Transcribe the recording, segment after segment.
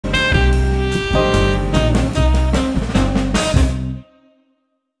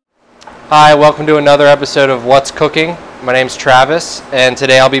Hi, welcome to another episode of What's Cooking. My name's Travis, and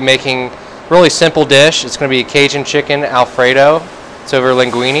today I'll be making a really simple dish. It's going to be a Cajun Chicken Alfredo. It's over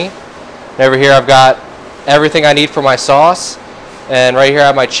linguine. And over here I've got everything I need for my sauce. And right here I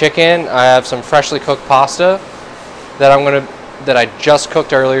have my chicken. I have some freshly cooked pasta that I just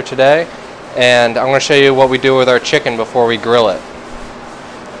cooked earlier today. And I'm going to show you what we do with our chicken before we grill it.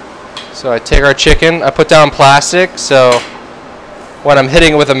 So I take our chicken, I put down plastic so when I'm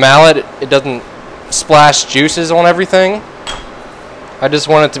hitting it with a mallet, it doesn't splash juices on everything. I just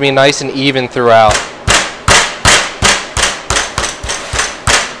want it to be nice and even throughout.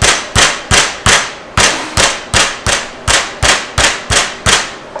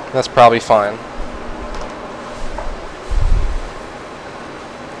 That's probably fine.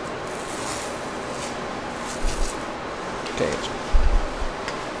 Okay.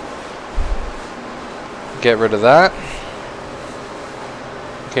 Get rid of that.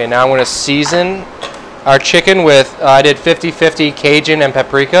 Okay, now I'm going to season our chicken with, I did 50-50 Cajun and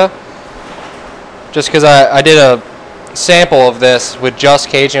paprika. Just because I did a sample of this with just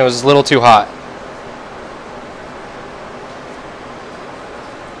Cajun, it was a little too hot.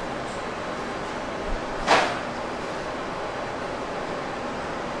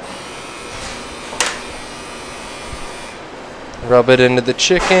 Rub it into the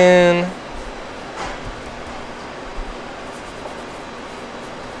chicken.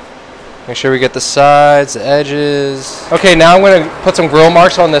 Make sure we get the sides, the edges. Okay, now I'm going to put some grill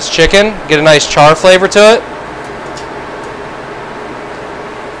marks on this chicken, get a nice char flavor to it.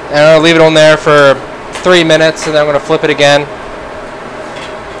 And I'll leave it on there for 3 minutes, and then I'm going to flip it again.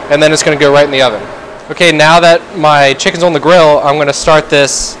 And then it's going to go right in the oven. Okay, now that my chicken's on the grill, I'm going to start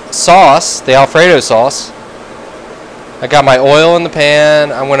this sauce, the Alfredo sauce. I got my oil in the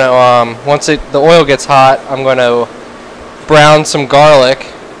pan. I'm going to, once the oil gets hot, I'm going to brown some garlic.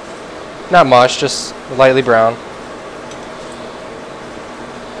 Not much, just lightly brown.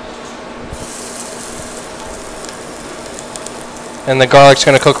 And the garlic's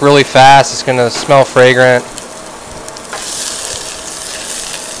going to cook really fast. It's going to smell fragrant.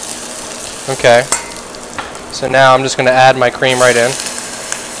 Okay. So now I'm just going to add my cream right in.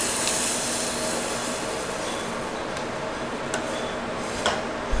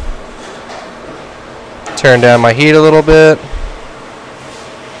 Turn down my heat a little bit.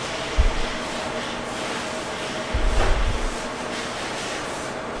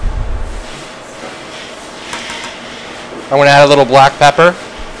 I'm going to add a little black pepper,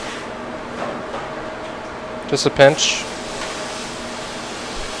 just a pinch.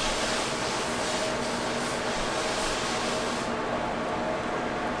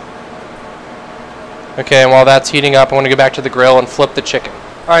 Okay, and while that's heating up, I want to go back to the grill and flip the chicken.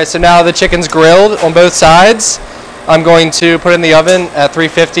 Alright, so now the chicken's grilled on both sides. I'm going to put it in the oven at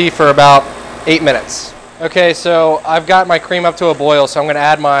 350 for about 8 minutes. Okay, so I've got my cream up to a boil, so I'm going to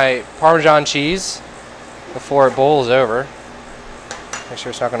add my Parmesan cheese before it boils over. Make sure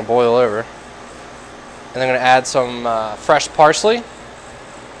it's not going to boil over. And then I'm going to add some fresh parsley.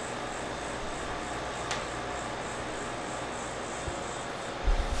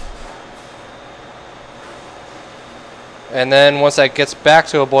 And then once that gets back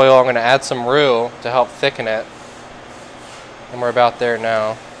to a boil, I'm going to add some roux to help thicken it. And we're about there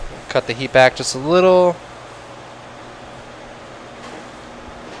now. Cut the heat back just a little.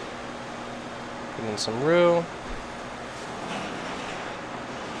 Put in some roux.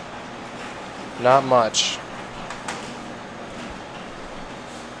 Not much.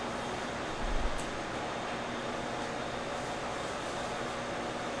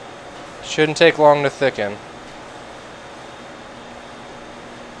 Shouldn't take long to thicken.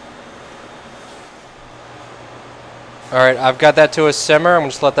 Alright, I've got that to a simmer. I'm going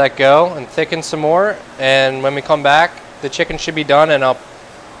to just let that go and thicken some more. And when we come back, the chicken should be done, and I'll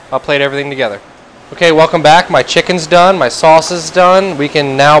plate everything together. Okay, welcome back. My chicken's done. My sauce is done. We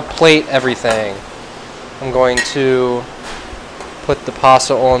can now plate everything. I'm going to put the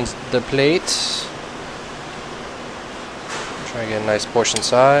pasta on the plate. Try to get a nice portion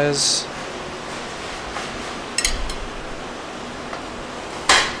size.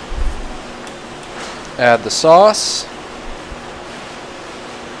 Add the sauce.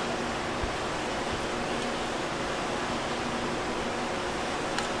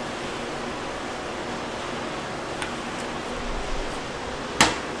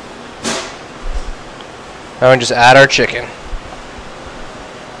 Now we just add our chicken.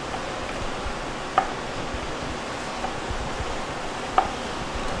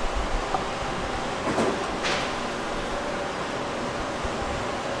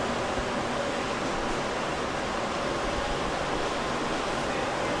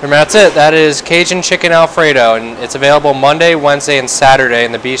 And that's it. That is Cajun Chicken Alfredo, and it's available Monday, Wednesday, and Saturday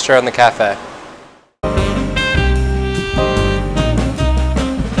in the bistro and the cafe.